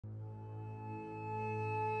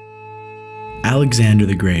Alexander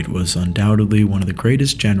the Great was undoubtedly one of the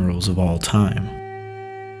greatest generals of all time.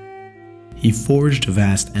 He forged a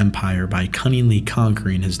vast empire by cunningly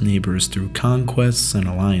conquering his neighbors through conquests and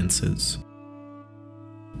alliances.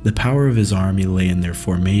 The power of his army lay in their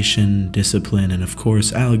formation, discipline, and of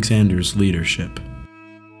course Alexander's leadership.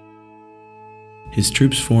 His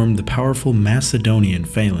troops formed the powerful Macedonian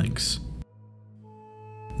phalanx.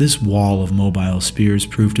 This wall of mobile spears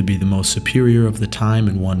proved to be the most superior of the time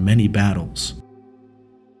and won many battles.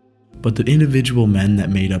 But the individual men that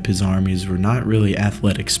made up his armies were not really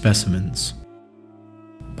athletic specimens.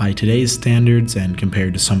 By today's standards and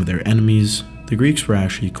compared to some of their enemies, the Greeks were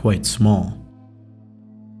actually quite small.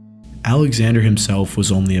 Alexander himself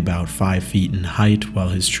was only about 5 feet in height, while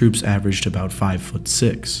his troops averaged about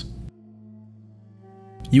 5'6".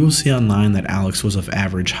 You will see online that Alex was of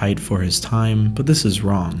average height for his time, but this is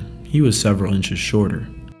wrong. He was several inches shorter.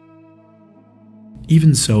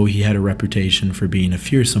 Even so, he had a reputation for being a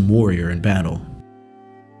fearsome warrior in battle.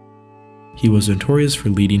 He was notorious for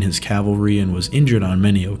leading his cavalry and was injured on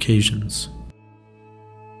many occasions.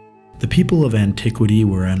 The people of antiquity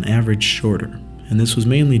were on average shorter, and this was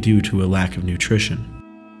mainly due to a lack of nutrition.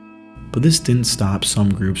 But this didn't stop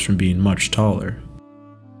some groups from being much taller.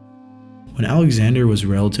 When Alexander was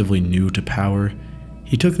relatively new to power,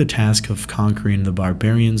 he took the task of conquering the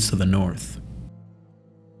barbarians to the north.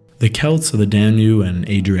 The Celts of the Danube and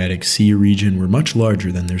Adriatic Sea region were much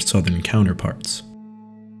larger than their southern counterparts.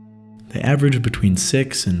 They averaged between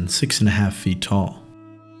 6 and 6.5 feet tall.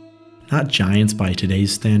 Not giants by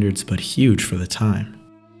today's standards, but huge for the time.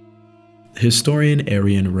 The historian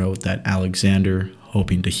Arrian wrote that Alexander,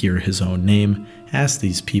 hoping to hear his own name, asked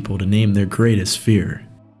these people to name their greatest fear.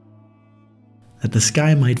 "That the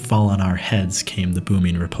sky might fall on our heads," came the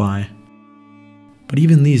booming reply. But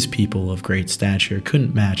even these people of great stature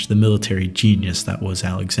couldn't match the military genius that was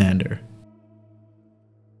Alexander.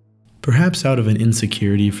 Perhaps out of an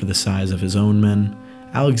insecurity for the size of his own men,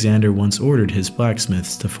 Alexander once ordered his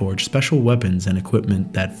blacksmiths to forge special weapons and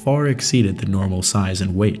equipment that far exceeded the normal size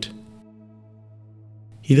and weight.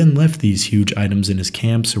 He then left these huge items in his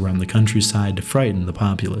camps around the countryside to frighten the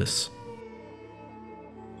populace.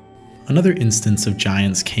 Another instance of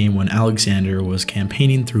giants came when Alexander was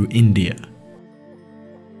campaigning through India.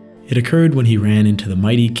 It occurred when he ran into the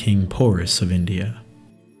mighty King Porus of India.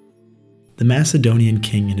 The Macedonian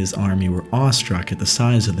king and his army were awestruck at the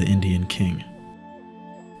size of the Indian king.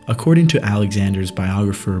 According to Alexander's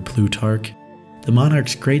biographer Plutarch, the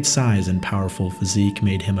monarch's great size and powerful physique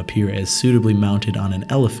made him appear as suitably mounted on an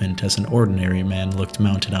elephant as an ordinary man looked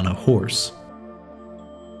mounted on a horse.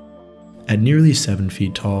 At nearly 7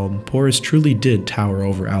 feet tall, Porus truly did tower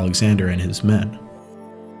over Alexander and his men.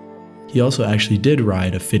 He also actually did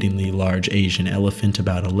ride a fittingly large Asian elephant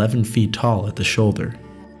about 11 feet tall at the shoulder.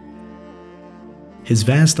 His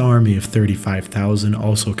vast army of 35,000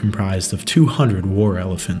 also comprised of 200 war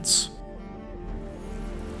elephants.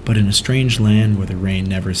 But in a strange land where the rain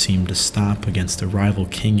never seemed to stop against a rival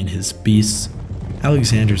king and his beasts,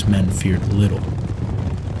 Alexander's men feared little.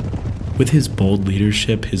 With his bold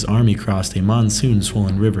leadership, his army crossed a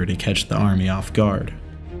monsoon-swollen river to catch the army off guard.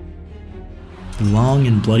 The long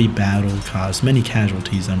and bloody battle caused many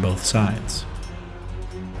casualties on both sides.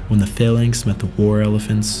 When the phalanx met the war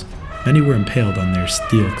elephants, many were impaled on their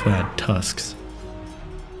steel-clad tusks.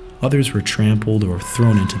 Others were trampled or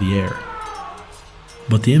thrown into the air.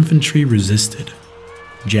 But the infantry resisted.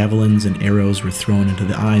 Javelins and arrows were thrown into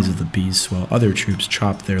the eyes of the beasts, while other troops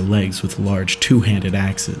chopped their legs with large two-handed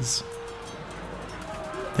axes.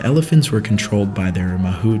 The elephants were controlled by their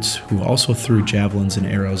mahouts, who also threw javelins and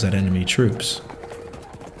arrows at enemy troops.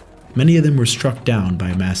 Many of them were struck down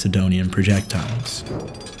by Macedonian projectiles.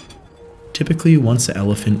 Typically, once the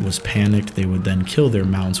elephant was panicked, they would then kill their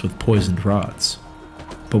mounts with poisoned rods.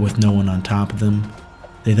 But with no one on top of them,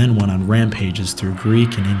 they then went on rampages through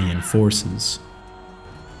Greek and Indian forces.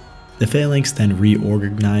 The phalanx then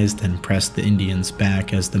reorganized and pressed the Indians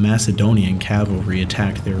back as the Macedonian cavalry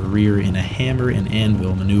attacked their rear in a hammer and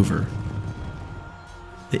anvil maneuver.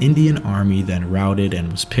 The Indian army then routed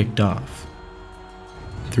and was picked off.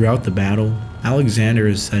 Throughout the battle, Alexander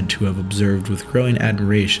is said to have observed with growing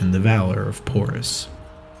admiration the valor of Porus,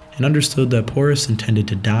 and understood that Porus intended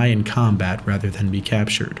to die in combat rather than be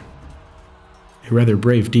captured. A rather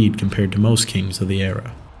brave deed compared to most kings of the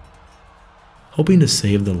era. Hoping to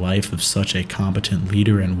save the life of such a competent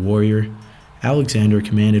leader and warrior, Alexander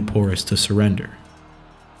commanded Porus to surrender.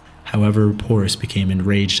 However, Porus became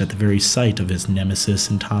enraged at the very sight of his nemesis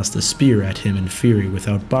and tossed a spear at him in fury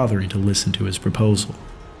without bothering to listen to his proposal.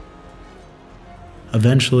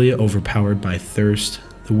 Eventually, overpowered by thirst,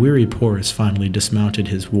 the weary Porus finally dismounted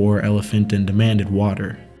his war elephant and demanded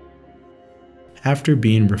water. After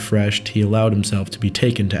being refreshed, he allowed himself to be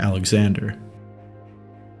taken to Alexander.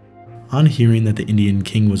 On hearing that the Indian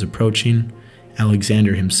king was approaching,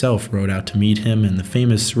 Alexander himself rode out to meet him, and the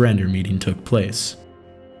famous surrender meeting took place.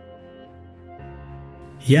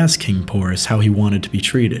 He asked King Porus how he wanted to be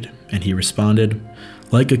treated, and he responded,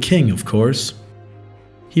 "Like a king, of course."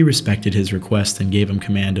 He respected his request and gave him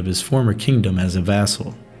command of his former kingdom as a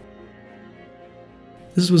vassal.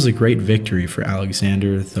 This was a great victory for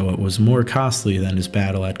Alexander, though it was more costly than his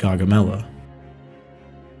battle at Gaugamela.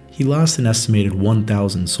 He lost an estimated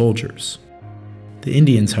 1,000 soldiers. The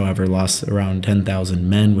Indians, however, lost around 10,000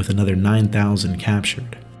 men, with another 9,000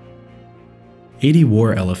 captured. 80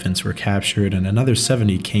 war elephants were captured, and another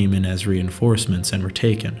 70 came in as reinforcements and were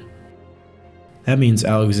taken. That means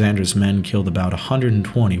Alexander's men killed about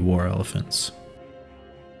 120 war elephants.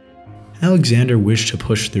 Alexander wished to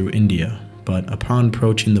push through India, but upon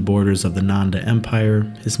approaching the borders of the Nanda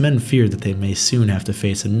Empire, his men feared that they may soon have to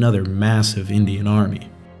face another massive Indian army.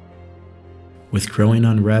 With growing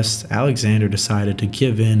unrest, Alexander decided to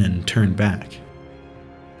give in and turn back.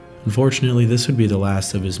 Unfortunately, this would be the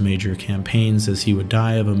last of his major campaigns, as he would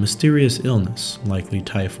die of a mysterious illness, likely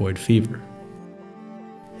typhoid fever.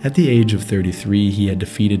 At the age of 33, he had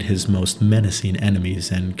defeated his most menacing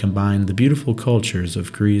enemies and combined the beautiful cultures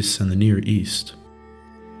of Greece and the Near East.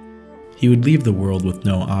 He would leave the world with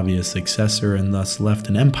no obvious successor and thus left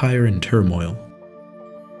an empire in turmoil.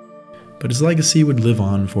 But his legacy would live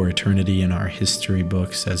on for eternity in our history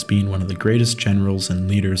books as being one of the greatest generals and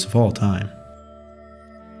leaders of all time.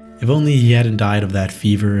 If only he hadn't died of that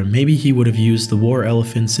fever, maybe he would have used the war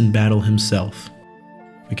elephants in battle himself.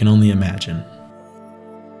 We can only imagine.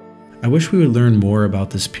 I wish we would learn more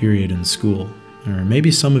about this period in school, or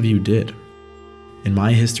maybe some of you did. In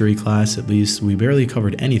my history class, at least, we barely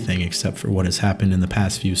covered anything except for what has happened in the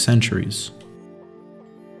past few centuries.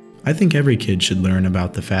 I think every kid should learn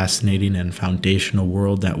about the fascinating and foundational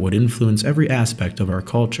world that would influence every aspect of our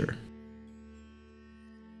culture.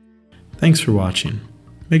 Thanks for watching.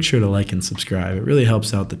 Make sure to like and subscribe, it really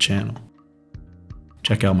helps out the channel.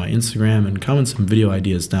 Check out my Instagram and comment some video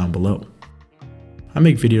ideas down below. I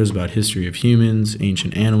make videos about history of humans,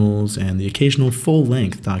 ancient animals, and the occasional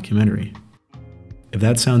full-length documentary. If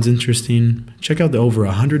that sounds interesting, check out the over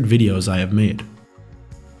 100 videos I have made.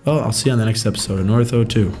 Well, I'll see you on the next episode of Northo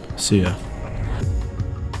 2. See ya.